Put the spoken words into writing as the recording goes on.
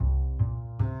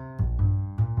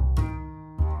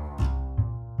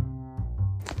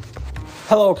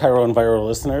Hello, Cairo and Viral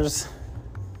listeners.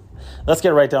 Let's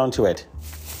get right down to it.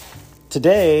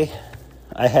 Today,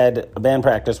 I had a band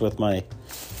practice with my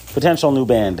potential new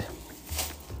band.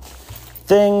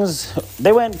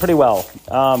 They went pretty well.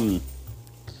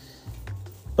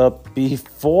 But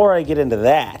before I get into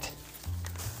that,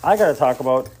 I got to talk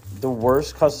about the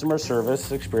worst customer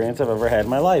service experience I've ever had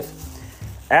in my life.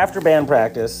 After band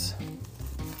practice,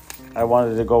 I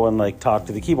wanted to go and talk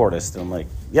to the keyboardist. And I'm like,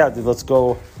 yeah, dude, let's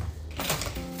go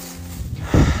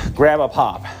grab a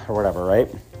pop or whatever, right?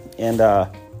 And so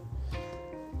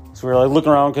we were looking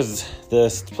around because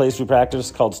this place we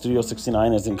practiced called Studio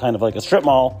 69 is in kind of like a strip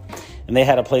mall. And they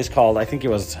had a place called, I think it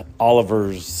was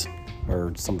Oliver's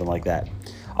or something like that.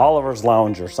 Oliver's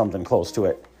Lounge or something close to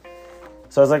it.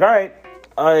 So I was like, all right.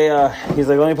 He's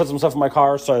like, let me put some stuff in my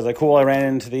car. So I was like, cool. I ran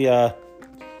into the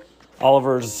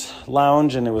Oliver's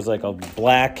Lounge, and it was like a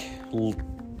black,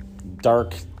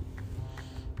 dark,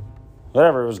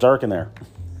 whatever. It was dark in there.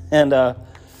 And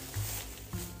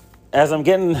as I'm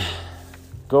going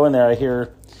there, I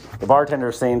hear the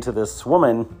bartender saying to this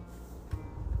woman,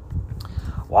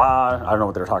 well, I don't know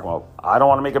what they're talking about. I don't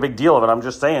want to make a big deal of it. I'm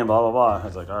just saying, blah, blah, blah. I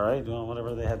was like, all right,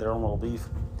 whatever. They had their own little beef.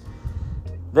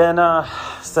 Then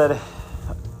said,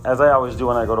 as I always do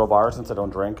when I go to a bar, since I don't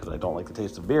drink because I don't like the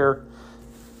taste of beer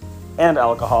and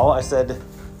alcohol, I said, do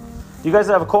you guys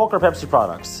have Coke or Pepsi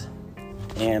products?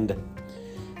 And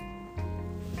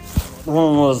the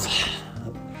woman was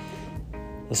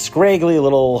a scraggly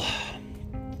little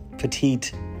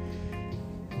petite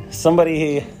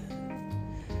somebody.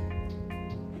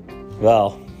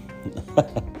 Well,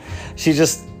 she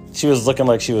was looking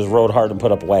like she was rode hard and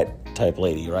put up wet type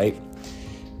lady, right?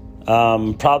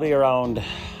 Probably around,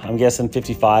 I'm guessing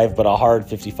 55, but a hard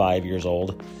 55 years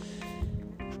old.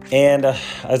 And I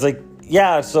was like,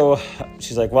 yeah, so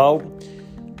she's like, well,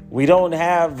 we don't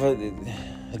have,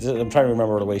 I'm trying to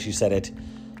remember the way she said it.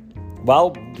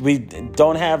 Well, we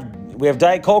have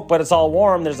Diet Coke, but it's all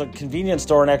warm. There's a convenience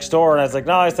store next door. And I was like,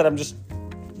 no, I said, I'm just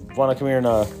want to come here and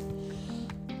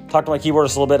talk to my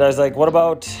keyboardist a little bit. I was like, what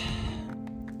about,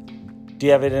 do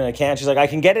you have it in a can? She's like, I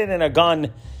can get it in a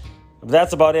gun.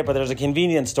 That's about it, but there's a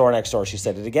convenience store next door. She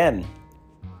said it again.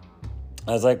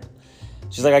 She's like,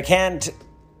 I can't,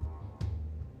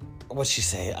 what'd she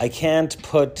say? I can't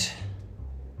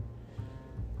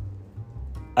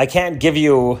give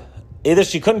you, either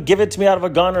she couldn't give it to me out of a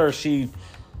gun or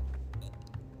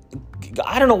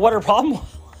I don't know what her problem was.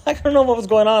 I don't know what was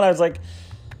going on.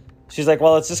 She's like,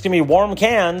 well, it's just going to be warm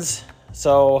cans.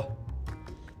 So,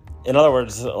 in other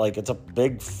words, it's a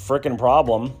big freaking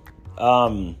problem.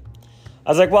 I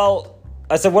was like, well,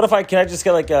 I said, can I just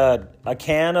get a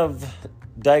can of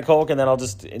Diet Coke and then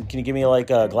can you give me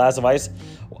a glass of ice?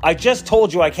 I just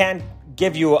told you I can't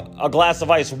give you a glass of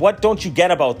ice. What don't you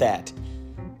get about that?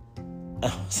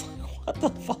 And I was like, what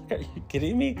the fuck? Are you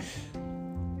kidding me?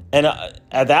 And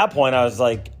at that point, I was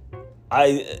like,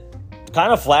 I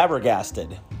kind of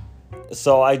flabbergasted.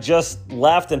 So I just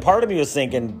left, and part of me was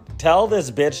thinking, tell this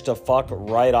bitch to fuck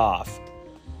right off.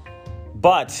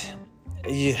 But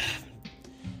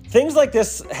things like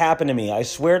this happen to me. I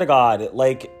swear to God.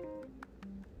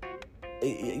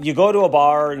 You go to a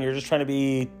bar and you're just trying to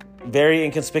be very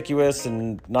inconspicuous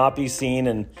and not be seen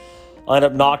and end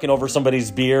up knocking over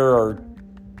somebody's beer or,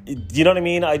 you know what I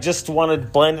mean? I just want to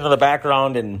blend into the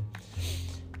background, and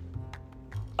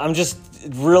I'm just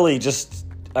really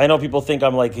I know people think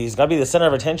I'm he's got to be the center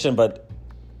of attention, but,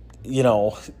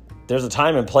 there's a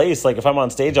time and place. If I'm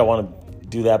on stage, I want to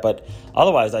do that, but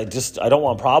otherwise, I don't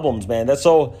want problems, man. I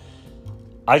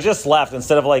just left.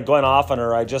 Instead of going off on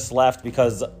her, I just left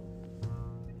because,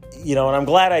 and I'm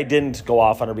glad I didn't go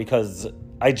off on her because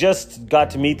I just got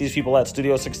to meet these people at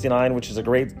Studio 69, which is a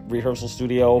great rehearsal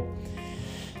studio.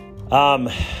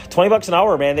 $20 an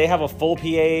hour, man. They have a full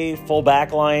PA, full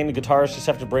back line. Guitarists just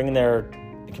have to bring their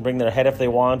head if they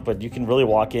want, but you can really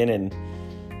walk in, and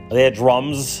they had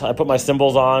drums. I put my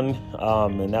cymbals on,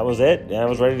 and that was it. And I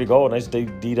was ready to go. A nice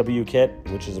DW kit,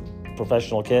 which is a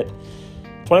professional kit.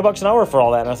 $20 an hour for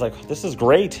all that. And I was like, this is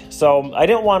great. So I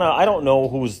don't know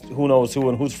who knows who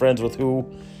and who's friends with who.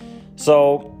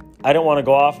 So I didn't want to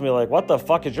go off and be like, what the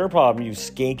fuck is your problem, you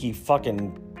skanky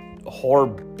fucking whore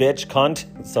bitch cunt.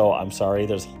 So I'm sorry.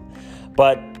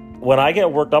 But when I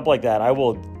get worked up like that, I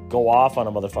will go off on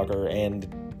a motherfucker, and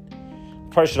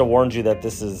probably should have warned you that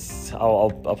this is, I'll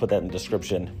put that in the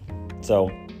description. So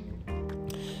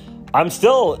I'm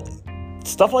still,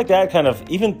 stuff like that it kind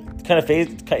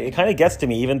of gets to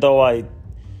me, even though I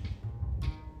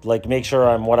make sure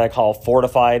I'm what I call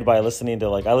fortified by listening to,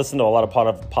 I listen to a lot of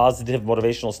positive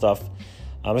motivational stuff,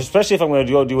 especially if I'm going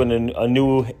to go do a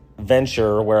new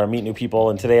venture where I meet new people.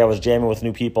 And today I was jamming with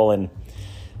new people, and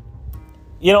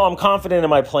I'm confident in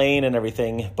my playing and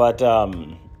everything, but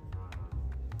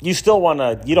you still want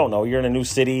to, you don't know, you're in a new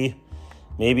city.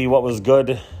 Maybe what was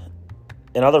good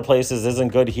in other places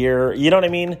isn't good here. You know what I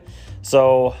mean?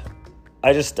 So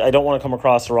I don't want to come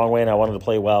across the wrong way, and I wanted to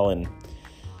play well. And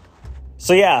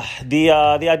so, yeah, the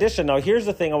audition. Now, here's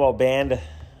the thing about band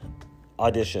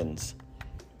auditions.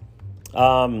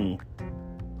 The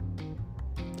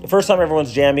first time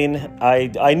everyone's jamming,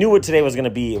 I knew what today was going to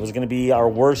be. It was going to be our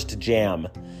worst jam,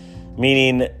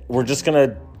 meaning we're just going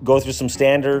to go through some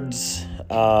standards.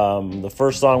 The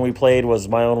first song we played was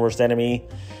My Own Worst Enemy,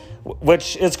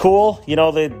 which is cool.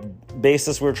 The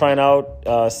bassist we were trying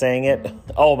out sang it.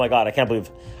 Oh, my God, I can't believe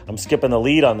I'm skipping the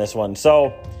lead on this one.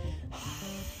 So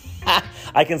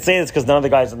I can say this because none of the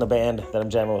guys in the band that I'm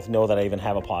jamming with know that I even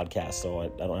have a podcast, so I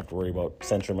don't have to worry about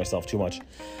censoring myself too much.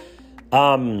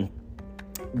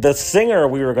 The singer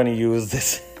we were going to use,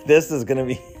 this is going to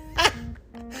be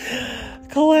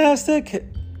classic.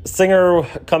 Singer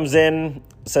comes in,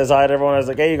 says hi to everyone. I was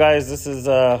like, hey, you guys, this is,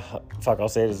 I'll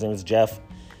say it. His name is Jeff.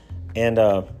 And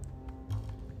I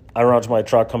run out to my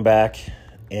truck, come back,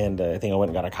 and I think I went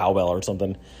and got a cowbell or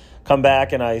something. Come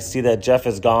back, and I see that Jeff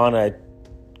is gone. I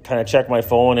kind of check my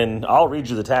phone, and I'll read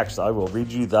you the text. I will read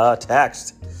you the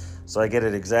text so I get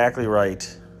it exactly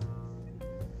right.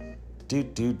 He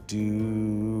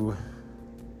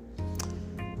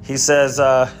says,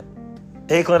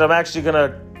 hey, Clint, I'm actually going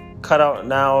to cut out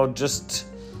now. Just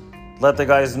let the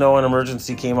guys know an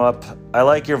emergency came up. I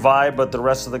like your vibe, but the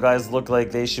rest of the guys look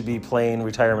like they should be playing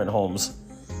retirement homes.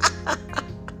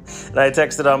 And I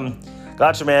texted him,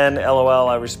 gotcha, man, LOL,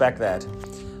 I respect that.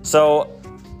 So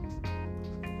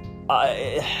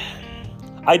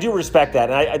I do respect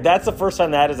that. And that's the first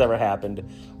time that has ever happened,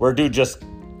 where a dude just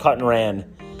cut and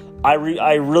ran. I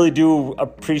really do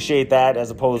appreciate that, as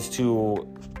opposed to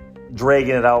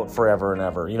dragging it out forever and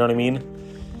ever. You know what I mean?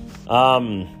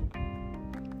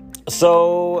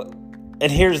 So,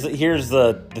 and here's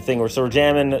the thing. We're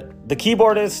jamming. The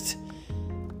keyboardist,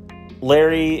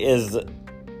 Larry, is,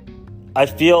 I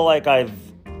feel like I've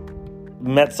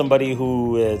met somebody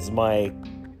who is my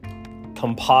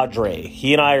compadre.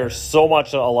 He and I are so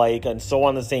much alike and so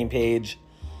on the same page.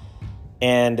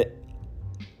 And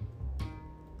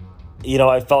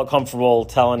I felt comfortable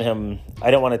telling him.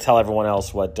 I don't want to tell everyone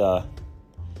else what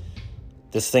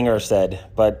this singer said,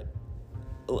 but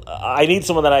I need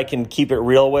someone that I can keep it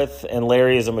real with, and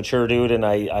Larry is a mature dude, and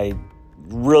I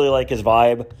really like his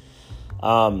vibe.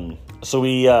 So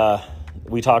we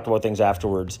talked about things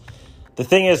afterwards. The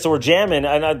thing is, so we're jamming,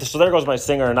 and so there goes my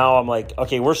singer, and now I'm like,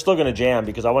 okay, we're still going to jam,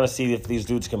 because I want to see if these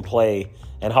dudes can play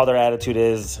and how their attitude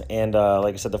is. And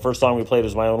like I said, the first song we played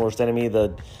was My Own Worst Enemy.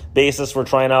 The bassists were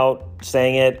trying out,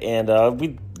 sang it, and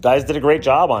we guys did a great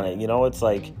job on it. It's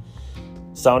like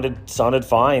sounded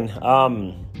fine.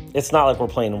 It's not like we're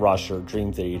playing Rush or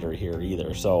Dream Theater here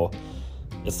either, so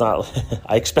it's not.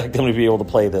 I expect them to be able to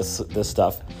play this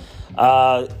stuff.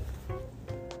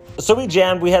 So we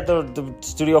jammed. We had the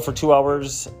studio for 2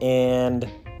 hours, and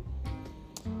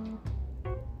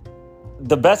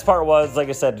the best part was, like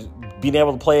I said, being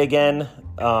able to play again.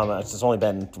 It's only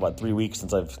been 3 weeks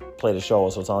since I've played a show,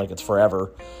 so it's not like it's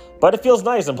forever, but it feels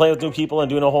nice. I'm playing with new people and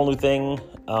doing a whole new thing.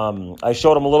 I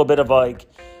showed them a little bit of like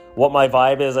what my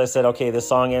vibe is. I said, okay, this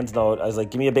song ends note. I was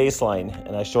like, give me a bass line,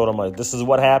 and I showed them like, this is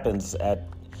what happens at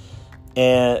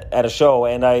a show.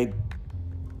 And I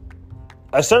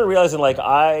started realizing, like,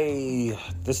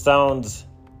 this sounds,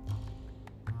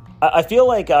 I feel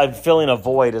like I'm filling a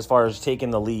void as far as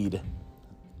taking the lead.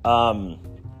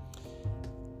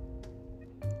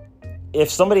 If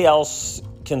somebody else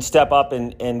can step up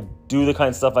and do the kind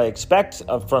of stuff I expect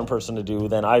a front person to do,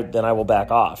 then I will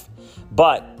back off.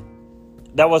 But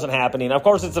that wasn't happening. Of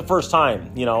course, it's the first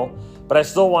time, but I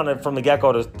still wanted from the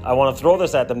get-go I want to throw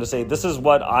this at them to say, this is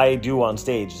what I do on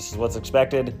stage. This is what's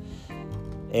expected.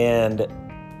 And,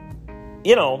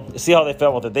 see how they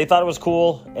felt with it. They thought it was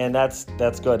cool, and that's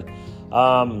good.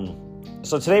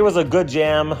 So today was a good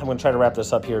jam. I'm going to try to wrap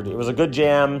this up here. It was a good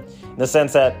jam in the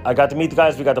sense that I got to meet the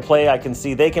guys. We got to play. I can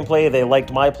see they can play. They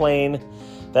liked my playing.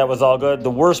 That was all good.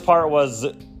 The worst part was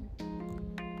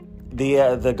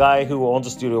the guy who owns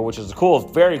the studio, which is a cool,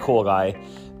 very cool guy.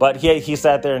 But he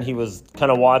sat there and he was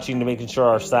kind of watching to making sure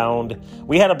our sound.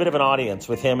 We had a bit of an audience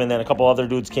with him, and then a couple other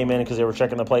dudes came in because they were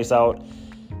checking the place out.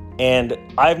 And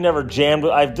I've never jammed.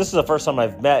 This is the first time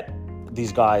I've met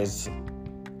these guys,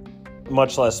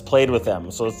 much less played with them.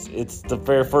 So it's the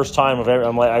very first time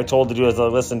I told the dude,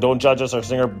 listen, don't judge us. Our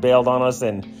singer bailed on us,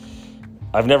 and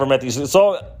I've never met these.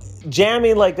 So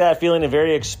jamming like that, feeling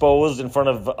very exposed in front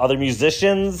of other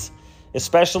musicians,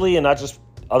 especially, and not just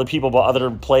other people, but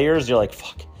other players, you're like,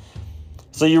 fuck.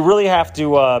 So you really have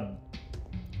to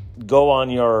go on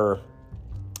your...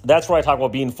 That's where I talk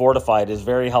about being fortified is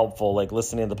very helpful, like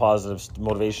listening to the positive,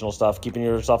 motivational stuff, keeping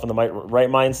yourself in the right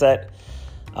mindset.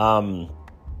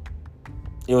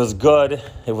 It was good.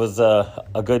 It was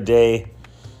a good day.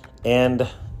 And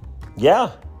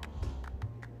yeah,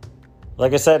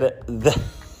 like I said,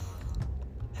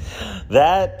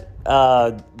 that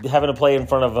having to play in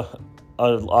front of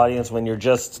an audience when you're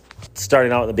just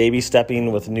starting out in the baby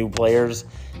stepping with new players,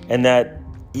 and that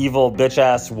evil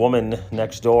bitch-ass woman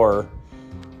next door,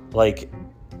 like,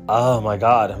 oh my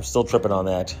God, I'm still tripping on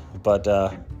that. But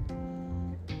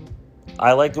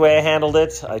I like the way I handled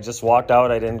it. I just walked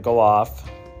out. I didn't go off.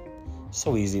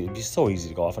 So easy. It'd be so easy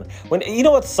to go off. When you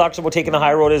know what sucks about taking the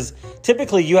high road is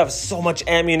typically you have so much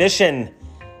ammunition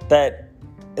that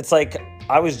it's like,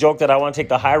 I always joke that I want to take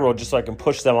the high road just so I can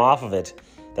push them off of it.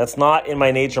 That's not in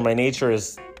my nature. My nature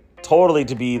is totally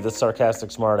to be the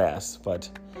sarcastic smartass. But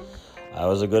I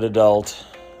was a good adult,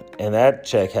 and that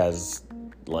chick has,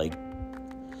 like,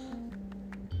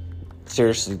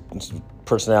 seriously,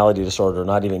 personality disorder,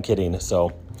 not even kidding.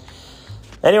 So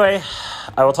anyway,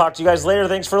 I will talk to you guys later.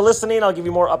 Thanks for listening. I'll give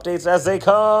you more updates as they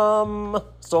come.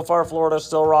 So far, Florida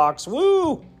still rocks.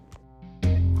 Woo!